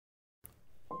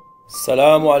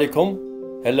Assalamu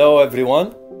alaikum. Hello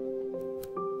everyone.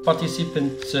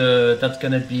 Participants that's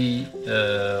gonna be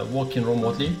working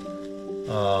remotely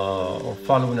or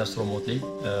following us remotely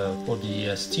for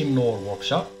the Steam Lore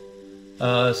workshop.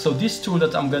 So this tool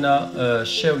that I'm gonna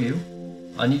show you,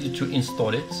 I need you to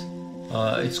install it.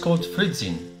 It's called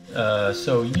Fritzing.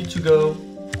 So you need to go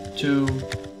to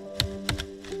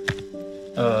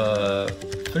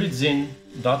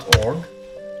fritzing.org.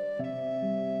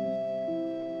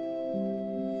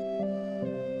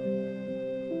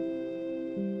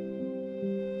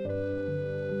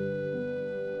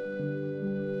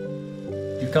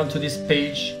 You come to this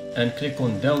page and click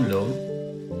on download,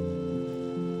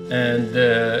 and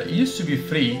it used to be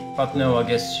free, but now I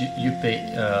guess you pay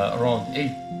around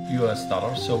 $8 US.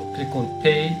 So click on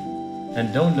pay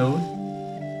and download,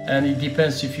 and it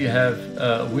depends if you have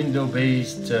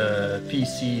Windows-based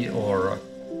PC or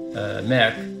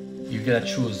Mac. You're gonna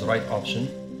choose the right option,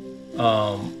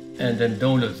 and then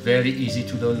download. Very easy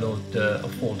to download a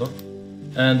folder,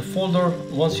 and folder,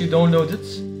 once you download it,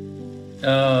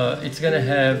 it's gonna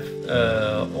have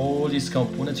all these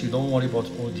components. You don't worry about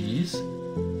all these.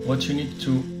 What you need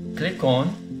to click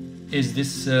on is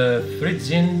this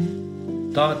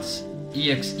fritzing.exe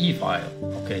file.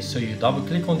 Okay, so you double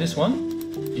click on this one.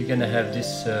 You're gonna have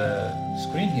this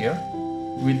screen here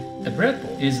with a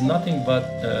breadboard. Is nothing but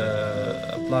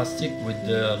a plastic with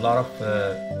a lot of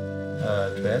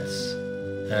threads,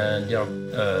 and there are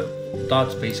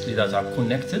dots basically that are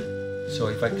connected. So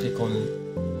if I click on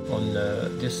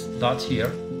this dot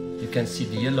here, you can see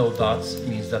the yellow dots,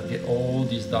 means that all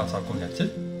these dots are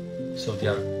connected, so they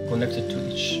are connected to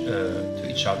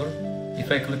each other.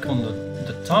 If I click on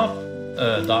the top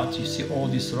dot, you see all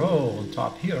this row on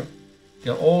top here,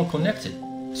 they're all connected.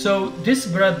 So this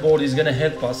breadboard is going to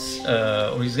help us,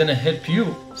 or is going to help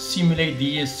you simulate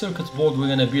the circuit board we're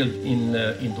going to build in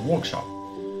the workshop.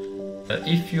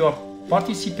 If you are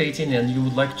participating and you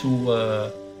would like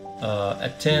to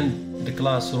attend the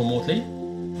class remotely,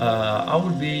 I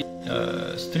will be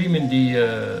streaming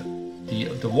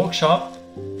the workshop,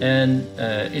 and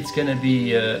it's gonna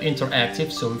be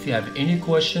interactive. So if you have any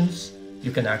questions,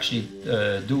 you can actually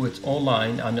do it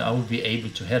online, and I will be able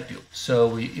to help you.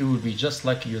 So it will be just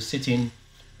like you're sitting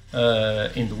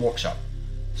in the workshop.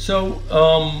 So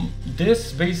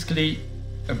this basically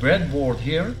a breadboard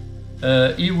here.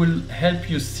 It will help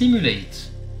you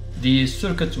simulate the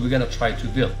circuit we're gonna try to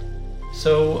build.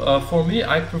 So for me,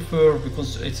 I prefer,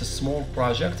 because it's a small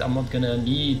project, I'm not gonna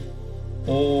need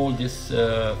all this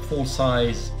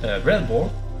full-size breadboard.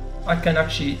 I can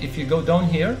actually, if you go down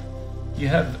here, you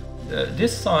have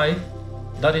this side,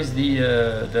 that is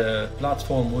the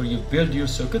platform where you build your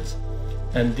circuits,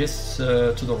 and this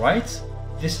to the right,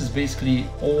 this is basically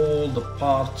all the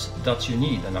parts that you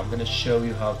need, and I'm gonna show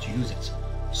you how to use it.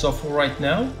 So for right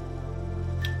now,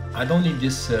 I don't need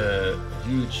this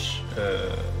huge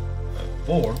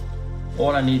board.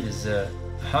 All I need is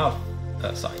half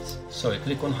size. So I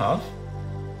click on half,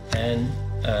 and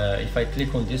if I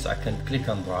click on this, I can click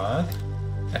and drag,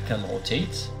 I can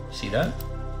rotate. See that?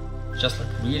 Just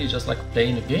like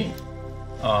playing a game.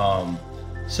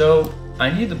 So I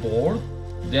need the board.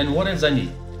 Then what else I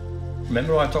need?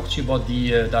 Remember I talked to you about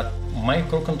the that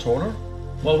microcontroller?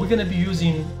 Well, we're going to be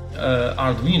using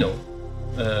Arduino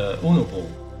Uno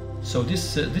board. So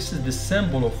this is the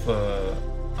symbol of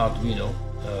Arduino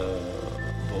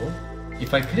board.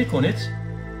 If I click on it,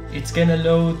 it's gonna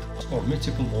load or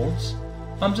multiple boards.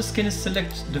 I'm just gonna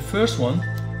select the first one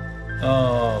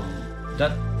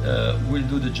that will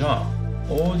do the job.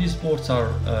 All these boards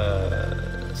are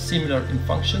similar in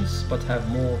functions, but have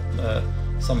more.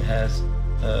 Some has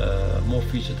more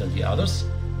features than the others.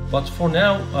 But for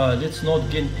now, let's not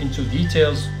get into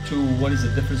details to what is the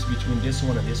difference between this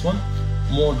one and this one,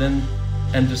 more than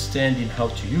understanding how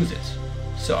to use it.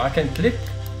 So I can click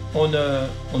on the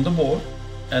board,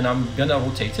 and I'm gonna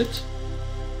rotate it,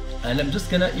 and I'm just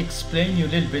gonna explain you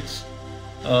a little bit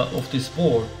of this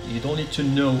board. You don't need to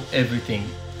know everything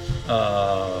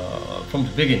from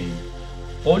the beginning.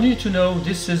 All you need to know,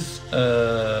 this is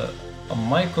a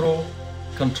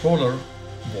microcontroller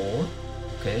board.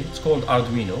 Okay, it's called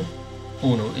Arduino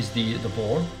Uno is the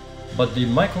board, but the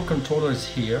microcontroller is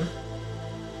here.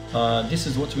 This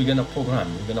is what we're gonna program.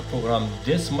 We're gonna program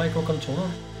this microcontroller,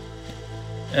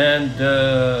 and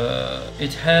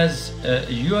it has a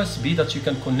USB that you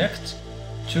can connect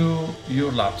to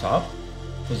your laptop,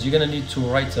 because you're gonna need to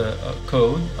write a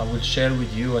code. I will share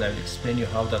with you, and I will explain you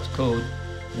how that code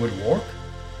will work.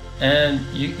 And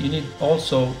you need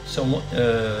also some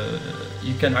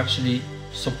you can actually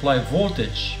supply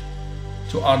voltage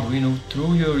to Arduino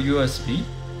through your USB,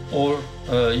 or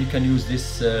you can use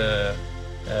this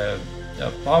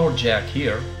power jack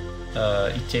here.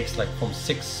 It takes like from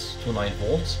 6 to 9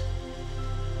 volts.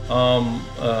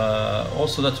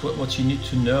 Also, that's what you need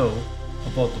to know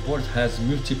about the board. It has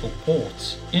multiple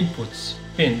ports, inputs,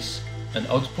 pins, and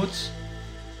outputs.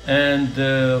 And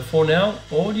for now,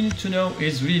 all you need to know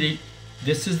is really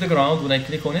this is the ground. When I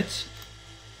click on it,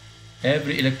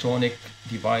 every electronic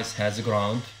device has a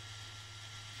ground.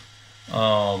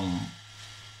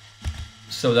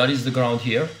 So that is the ground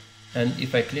here. And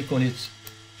if I click on it,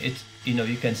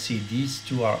 you can see these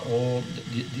two are all,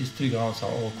 these three grounds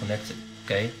are all connected.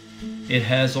 Okay. It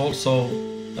has also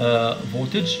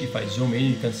voltage. If I zoom in,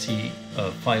 you can see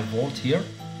 5 volt here.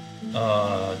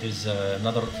 There's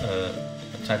another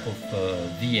type of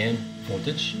VN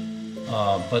voltage,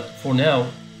 but for now,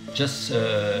 just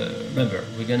remember,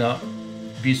 we're gonna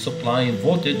be supplying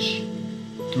voltage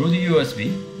through the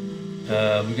USB.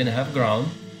 We're gonna have ground,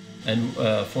 and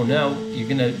for now, we're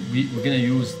gonna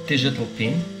use digital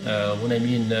pin. When I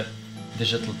mean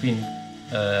digital pin,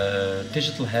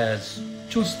 digital has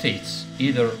 2 states,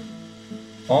 either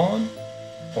on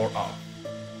or off,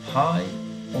 high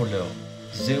or low,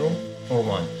 0 or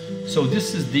 1. So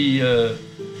this is the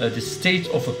state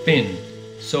of a pin.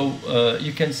 So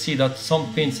you can see that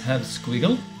some pins have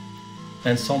squiggle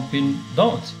and some pins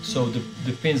don't. So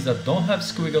the pins that don't have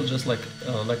squiggle, just like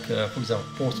for example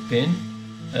port pin,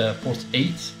 port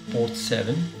 8, port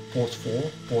 7, port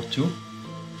 4, port 2,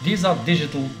 these are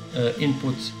digital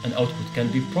input and output, can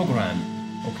be programmed.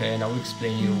 Okay, and I will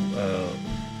explain you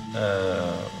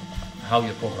how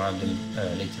you program them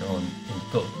later on in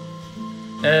code.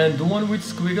 And the one with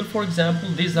squiggle, for example,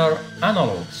 these are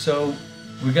analog. So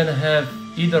we're gonna have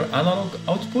either analog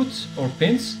outputs or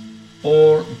pins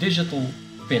or digital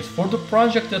pins. For the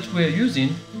project that we're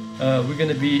using, we're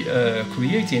gonna be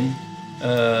creating,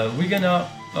 we're gonna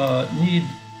need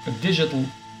a digital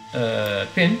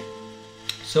pin.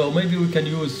 So maybe we can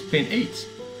use pin 8.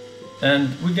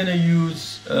 And we're gonna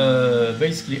use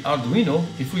basically Arduino.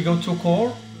 If we go to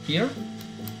core here,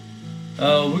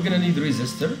 we're gonna need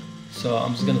resistor. So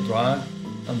I'm just gonna drag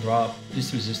and drop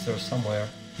this resistor somewhere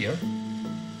here.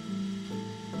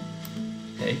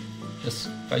 Okay, just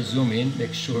if I zoom in,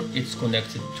 make sure it's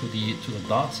connected to the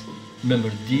dots. Remember,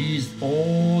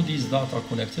 all these dots are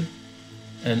connected,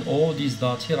 and all these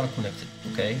dots here are connected.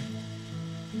 Okay,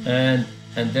 and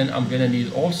then I'm gonna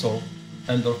need also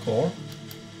under core,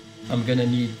 I'm gonna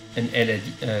need an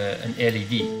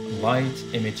LED, light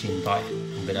emitting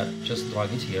diode. I'm gonna just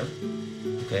drag it here.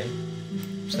 Okay,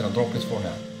 I'm just gonna drop it for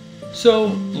now.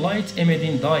 So light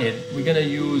emitting diode, we're gonna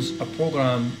use a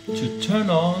program to turn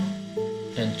on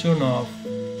and turn off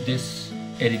this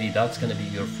LED. That's gonna be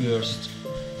your first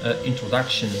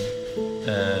introduction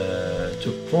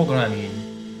to programming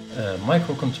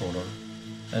microcontroller,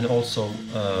 and also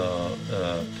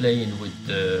playing with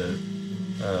the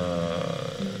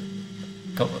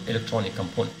electronic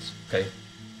components. Okay,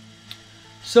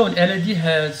 so an LED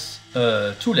has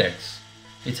 2 legs.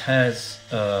 It has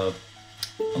a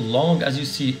long, as you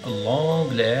see, a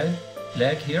long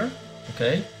leg here.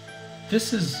 Okay,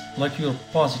 this is like your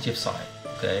positive side.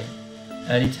 Okay,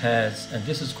 and it has, and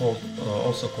this is called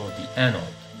also called the anode.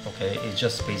 Okay, it's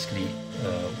just basically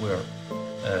where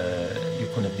you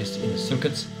connect this in the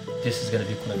circuits. This is going to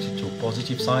be connected to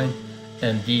positive side,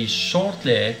 and the short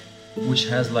leg, which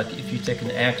has, like, if you take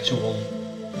an actual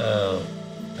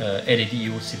LED,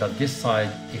 you will see that this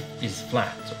side is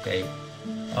flat. Okay,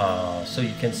 so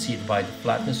you can see it by the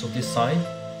flatness of this side,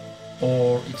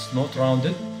 or it's not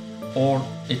rounded, or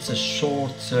it's a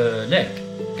short leg.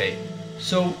 Okay,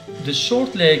 so the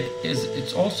short leg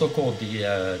it's also called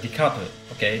the cathode.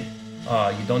 Okay,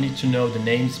 you don't need to know the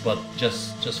names, but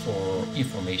just for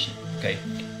information. Okay,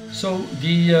 so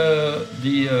the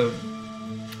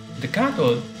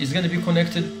cathode is going to be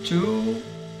connected to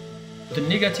the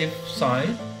negative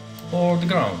side or the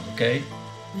ground. Okay,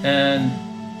 and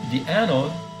the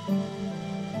anode,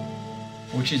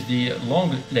 which is the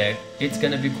long leg, it's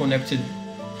going to be connected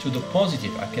to the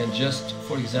positive. I can just,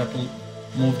 for example,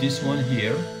 move this one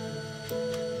here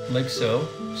like so.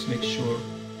 Just make sure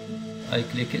I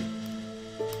click it,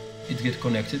 it gets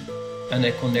connected, and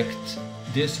I connect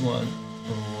this one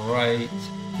right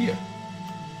here.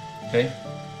 Okay,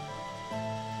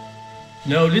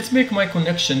 now let's make my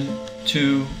connection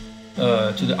to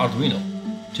the Arduino.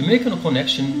 To make a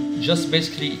connection, just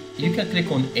basically you can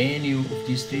click on any of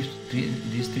these three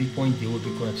points. They will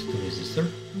be connected to the resistor.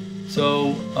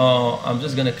 So I'm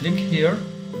just gonna click here,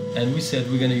 and we said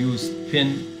we're gonna use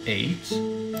pin 8.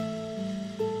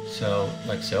 So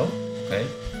like so. Okay,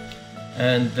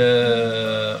 and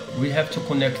we have to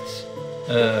connect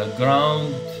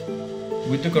ground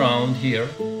with the ground here,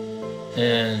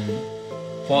 and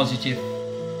positive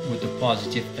with the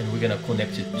positive, and we're gonna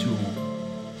connect it to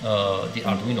the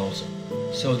Arduino also.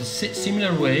 So the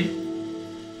similar way,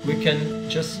 we can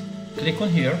just click on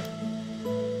here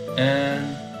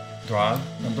and drag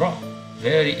and drop.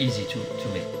 Very easy to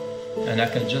make. And I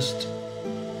can just,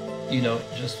 you know,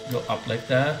 just go up like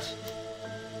that.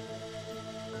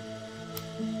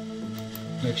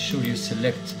 Make sure you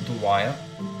select the wire,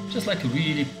 just like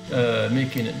really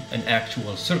making an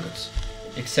actual circuit,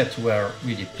 except we're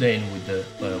really playing with the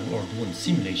or doing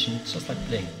simulation. It's just like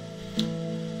playing.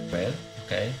 Well,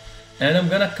 okay, and I'm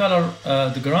gonna color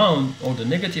the ground or the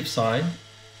negative side,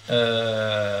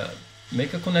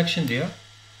 make a connection there,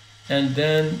 and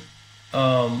then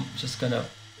just gonna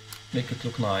make it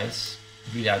look nice.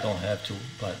 Really, I don't have to,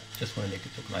 but just want to make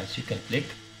it look nice. You can click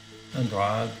and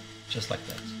drag just like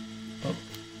that. Oh.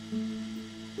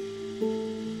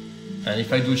 And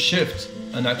if I do shift,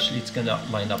 and actually it's gonna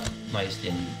line up nicely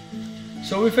and neat.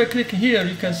 So if I click here,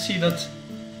 you can see that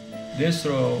this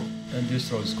row and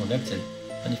this row is connected.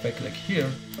 And if I click here,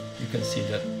 you can see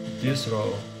that this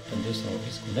row and this row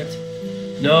is connected.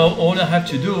 Now all I have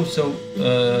to do, so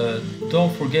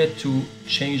don't forget to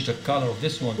change the color of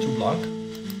this one to black,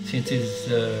 since it's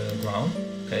ground.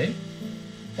 Okay.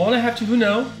 All I have to do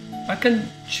now, I can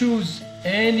choose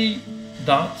any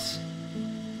dots,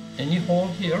 any hole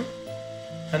here,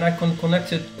 and I can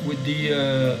connect it with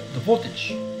the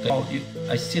voltage. Okay.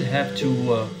 I still have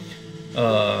to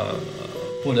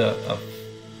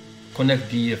connect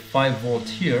the 5 volt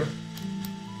here.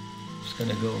 It's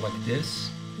gonna go like this,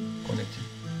 connect it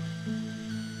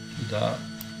to that.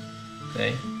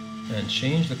 Okay, and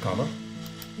change the color.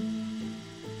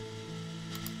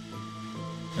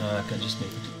 I can just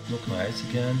make it look nice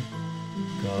again.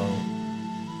 Go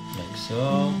like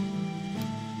so.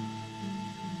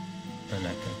 And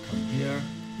I can come here,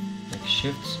 make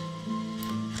shift.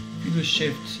 If you do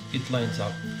shift, it lines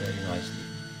up very nicely.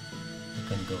 I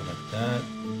can go like that.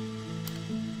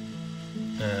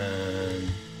 And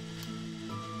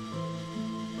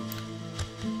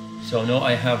so now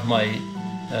I have my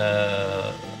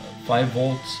 5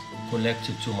 volts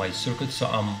connected to my circuit. So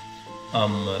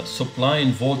I'm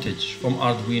supplying voltage from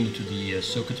Arduino to the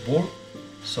circuit board.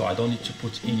 So I don't need to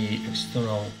put any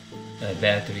external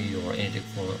battery or anything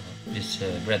for this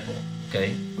breadboard.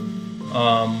 Okay.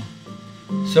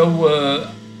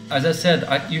 As I said,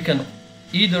 you can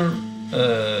either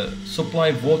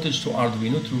supply voltage to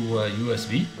Arduino through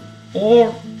USB,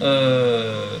 or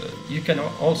you can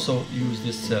also use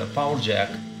this power jack,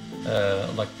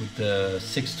 like with the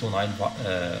 6 to 9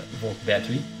 volt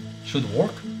battery, should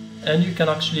work, and you can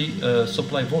actually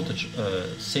supply voltage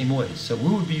same way. So we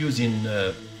will be using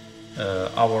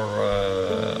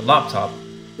our laptop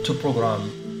to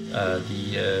program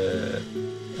the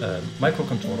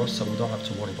microcontroller, so we don't have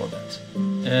to worry about that.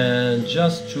 And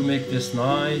just to make this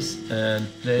nice and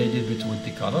play a little bit with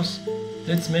the colors,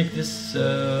 let's make this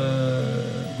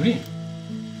green.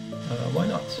 Why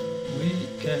not? We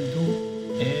can do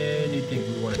anything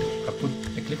we want to do.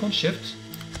 I click on shift,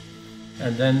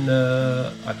 and then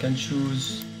I can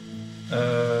choose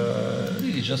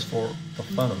really just for the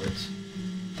fun of it.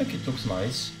 I think it looks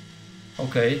nice.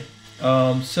 Okay,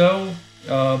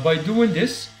 by doing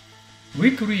this, we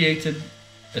created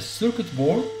a circuit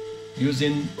board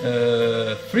using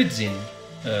Fritzing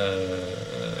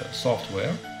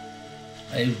software.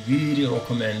 I really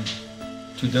recommend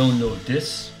to download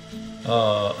this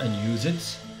and use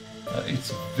it.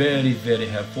 It's very, very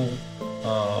helpful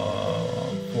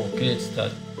for kids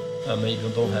that maybe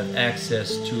don't have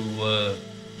access to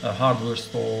a hardware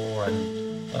store, and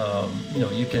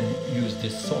you can use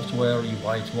this software. You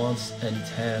buy it once and it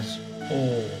has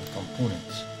all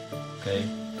components. Okay,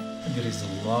 and there is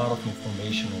a lot of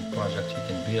information and project you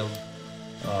can build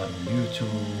on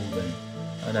YouTube,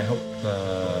 and I hope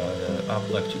I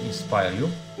would like to inspire you.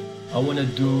 I want to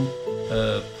do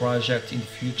a project in the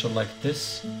future like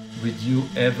this with you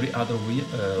every other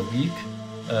week.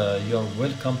 You're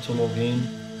welcome to log in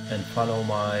and follow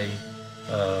my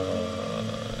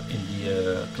in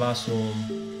the classroom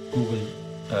Google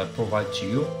provide to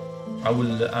you. I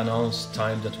will announce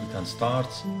time that we can start.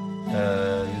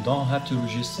 You don't have to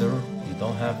register. You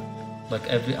don't have, like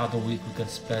every other week we can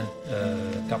spend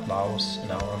a couple hours,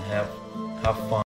 an hour and a half, have fun.